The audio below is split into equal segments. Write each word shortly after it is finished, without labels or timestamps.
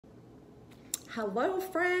Hello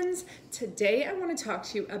friends! Today I want to talk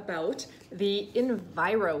to you about the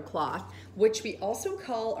Envirocloth, which we also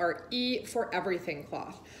call our E for Everything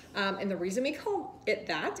cloth. And the reason we call it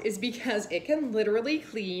that is because it can literally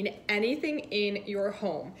clean anything in your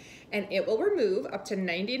home, and it will remove up to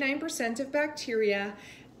 99% of bacteria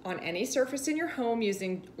on any surface in your home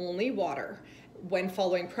using only water when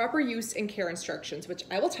following proper use and care instructions, which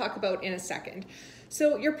I will talk about in a second.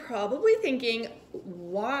 So you're probably thinking,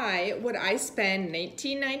 why would I spend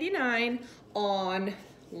 $19.99 on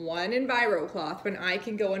one Envirocloth when I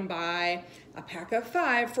can go and buy a pack of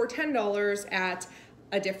 5 for $10 at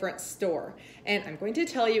a different store? And I'm going to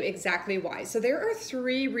tell you exactly why. So there are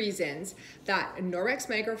 3 reasons that Norwex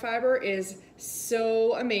microfiber is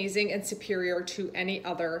so amazing and superior to any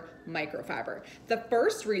other microfiber. The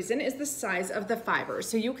first reason is the size of the fiber.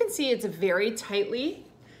 So you can see it's very tightly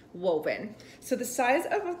woven. So the size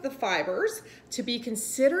of the fibers to be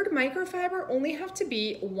considered microfiber only have to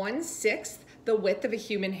be 1/6 the width of a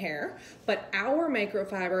human hair, but our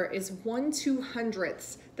microfiber is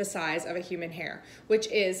 1/200 the size of a human hair,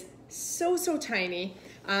 which is so tiny,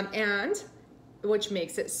 and which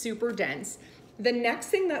makes it super dense. The next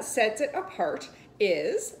thing that sets it apart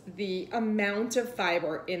is the amount of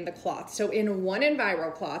fiber in the cloth. So in one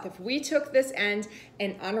Envirocloth, if we took this end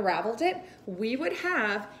and unraveled it, we would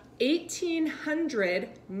have 1,800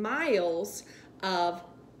 miles of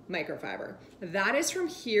microfiber. That is from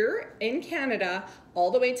here in Canada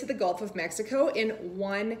all the way to the Gulf of Mexico in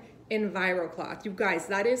one Envirocloth. You guys,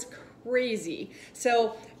 that is crazy.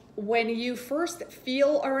 So when you first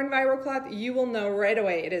feel our Envirocloth, you will know right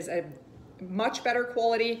away it is a much better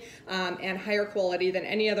quality and higher quality than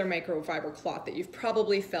any other microfiber cloth that you've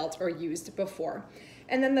probably felt or used before.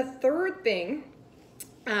 And then the third thing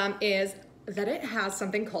is that it has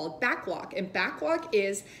something called backlock, and backlock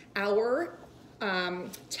is our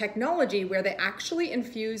technology where they actually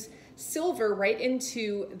infuse silver right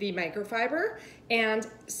into the microfiber, and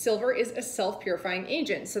silver is a self-purifying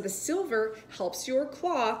agent. So the silver helps your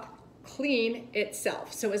cloth clean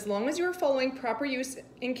itself. So as long as you're following proper use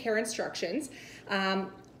and care instructions,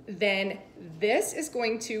 then this is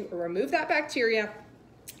going to remove that bacteria,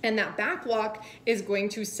 and that backlock is going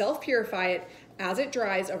to self-purify it as it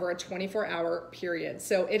dries over a 24-hour period.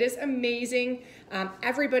 So it is amazing.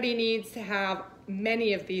 Everybody needs to have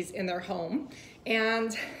many of these in their home.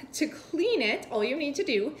 And to clean it, all you need to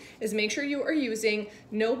do is make sure you are using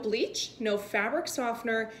no bleach, no fabric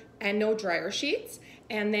softener, and no dryer sheets.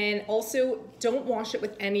 And then also don't wash it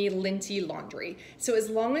with any linty laundry. So as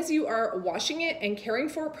long as you are washing it and caring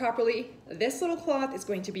for it properly, this little cloth is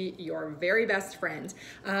going to be your very best friend.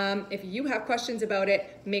 If you have questions about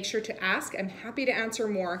it, make sure to ask. I'm happy to answer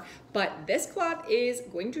more, but this cloth is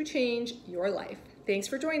going to change your life. Thanks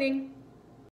for joining.